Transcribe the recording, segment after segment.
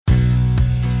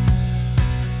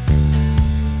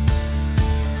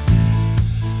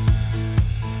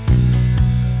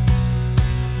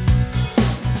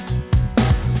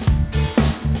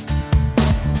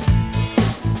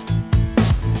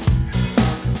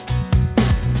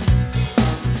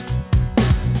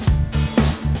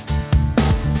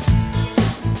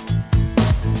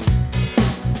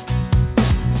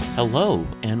Hello,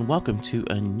 and welcome to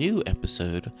a new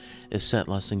episode of Set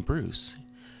Lessing Bruce,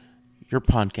 your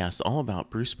podcast all about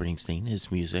Bruce Springsteen,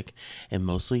 his music, and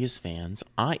mostly his fans.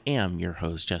 I am your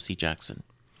host, Jesse Jackson.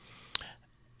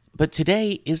 But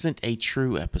today isn't a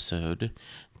true episode.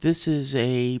 This is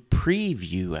a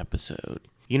preview episode.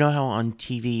 You know how on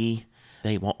TV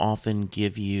they will often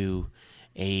give you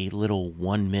a little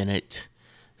 1-minute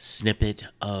snippet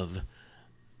of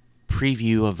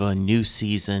preview of a new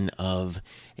season of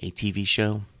a TV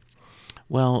show?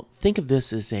 Well, think of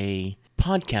this as a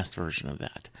podcast version of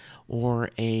that, or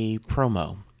a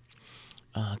promo.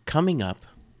 Coming up,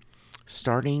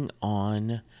 starting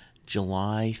on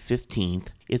July 15th,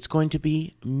 it's going to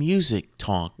be Music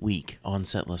Talk Week on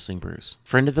Set Lessing Bruce.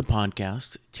 Friend of the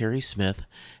podcast, Terry Smith,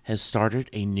 has started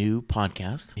a new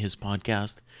podcast. His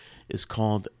podcast is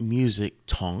called Music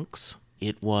Talks.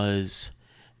 It was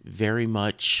very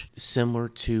much similar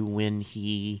to when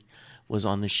he was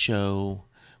on the show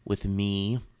with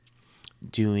me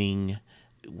doing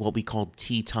what we called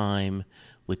Tea Time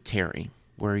with Terry,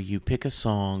 where you pick a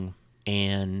song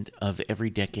and of every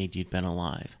decade you'd been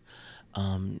alive.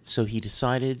 So he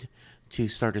decided to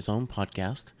start his own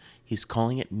podcast. He's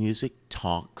calling it Music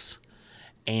Talks,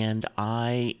 and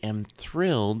I am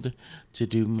thrilled to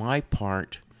do my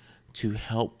part to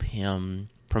help him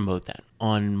promote that.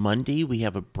 On Monday, we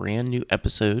have a brand new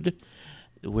episode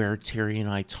where Terry and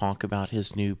I talk about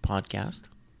his new podcast.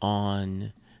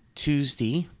 On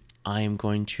Tuesday, I am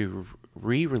going to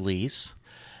re-release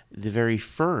the very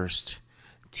first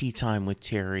Tea Time with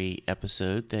Terry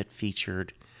episode that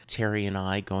featured Terry and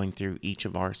I going through each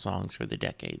of our songs for the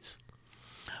decades.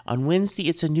 On Wednesday,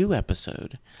 it's a new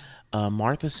episode.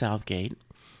 Martha Southgate,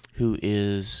 who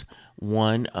is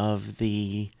one of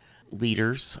the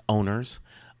owners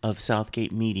of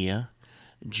Southgate Media,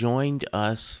 joined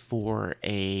us for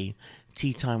a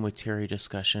Tea Time with Terry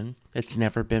discussion that's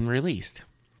never been released.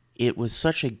 It was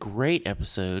such a great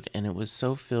episode, and it was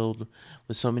so filled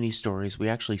with so many stories. We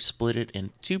actually split it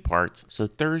in 2 parts, so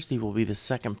Thursday will be the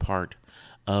second part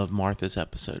of Martha's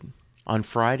episode. On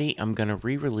Friday, I'm going to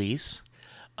re-release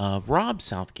Rob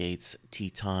Southgate's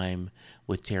Tea Time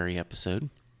with Terry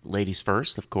episode. Ladies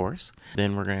first, of course.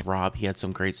 Then we're going to Rob. He had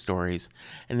some great stories.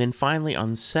 And then finally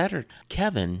on Saturday,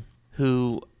 Kevin,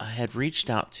 who had reached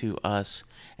out to us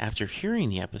after hearing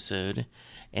the episode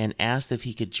and asked if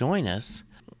he could join us.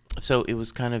 So it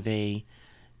was kind of a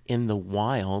in the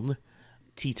wild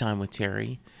Tea Time with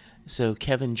Terry. So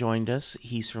Kevin joined us.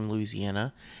 He's from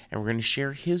Louisiana, and we're going to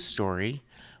share his story,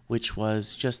 which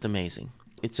was just amazing.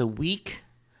 It's a week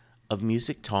of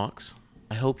music talks.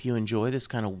 I hope you enjoy this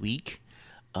kind of week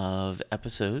of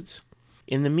episodes.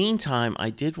 In the meantime, I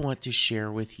did want to share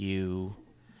with you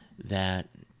that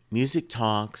Music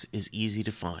Talks is easy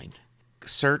to find.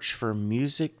 Search for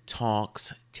Music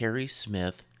Talks Terry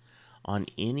Smith on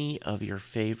any of your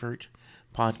favorite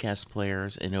podcast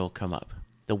players and it'll come up.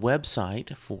 The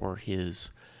website for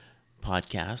his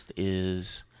podcast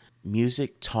is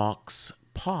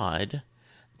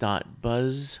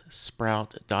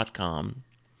musictalkspod.buzzsprout.com.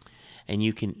 And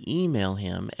you can email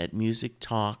him at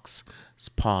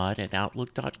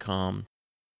musictalkspod@outlook.com.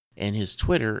 And his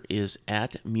Twitter is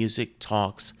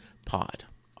 @musictalkspod.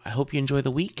 I hope you enjoy the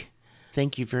week.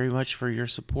 Thank you very much for your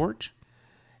support.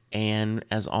 And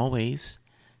as always,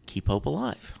 keep hope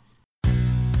alive.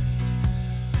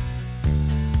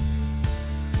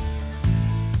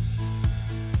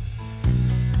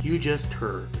 You just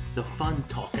heard the fun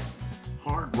talking,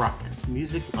 hard rocking,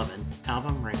 music loving,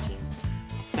 album ranking,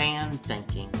 fan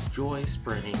thinking, joy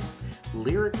spreading,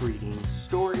 lyric reading,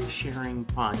 story sharing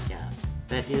podcast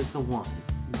that is the one,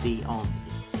 the only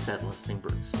Set Lessing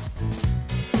Bruce.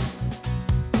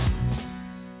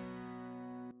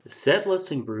 Set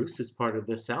Lessing Bruce is part of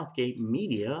the Southgate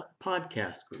Media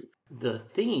podcast group. The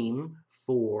theme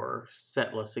for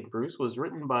Set Lessing Bruce was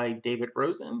written by David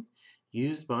Rosen,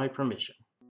 used by permission.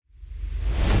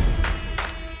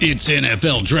 It's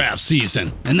NFL draft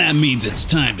season, and that means it's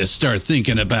time to start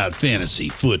thinking about fantasy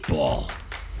football.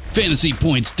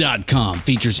 FantasyPoints.com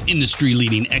features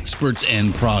industry-leading experts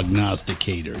and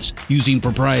prognosticators using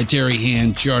proprietary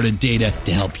hand-charted data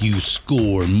to help you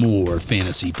score more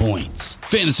fantasy points.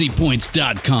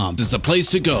 FantasyPoints.com is the place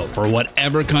to go for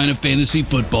whatever kind of fantasy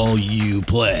football you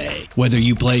play. Whether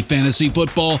you play fantasy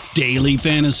football, daily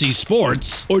fantasy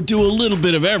sports, or do a little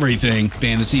bit of everything,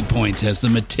 Fantasy Points has the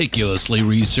meticulously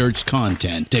researched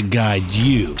content to guide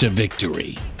you to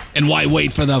victory. And why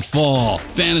wait for the fall?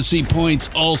 Fantasy Points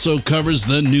also covers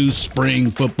the new spring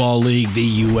football league,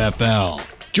 the UFL.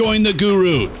 Join the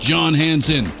guru, John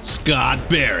Hansen, Scott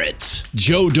Barrett.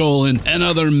 Joe Dolan, and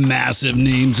other massive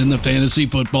names in the fantasy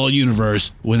football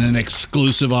universe with an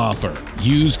exclusive offer.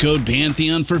 Use code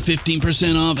Pantheon for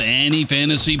 15% off any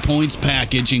Fantasy Points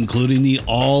package, including the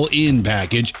all-in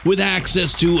package with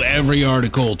access to every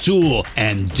article, tool,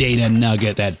 and data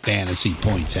nugget that Fantasy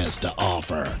Points has to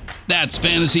offer. That's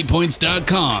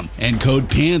fantasypoints.com and code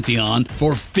Pantheon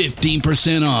for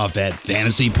 15% off at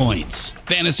Fantasy Points.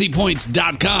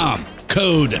 Fantasypoints.com,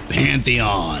 code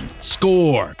Pantheon.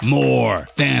 Score more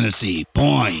fantasy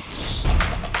points.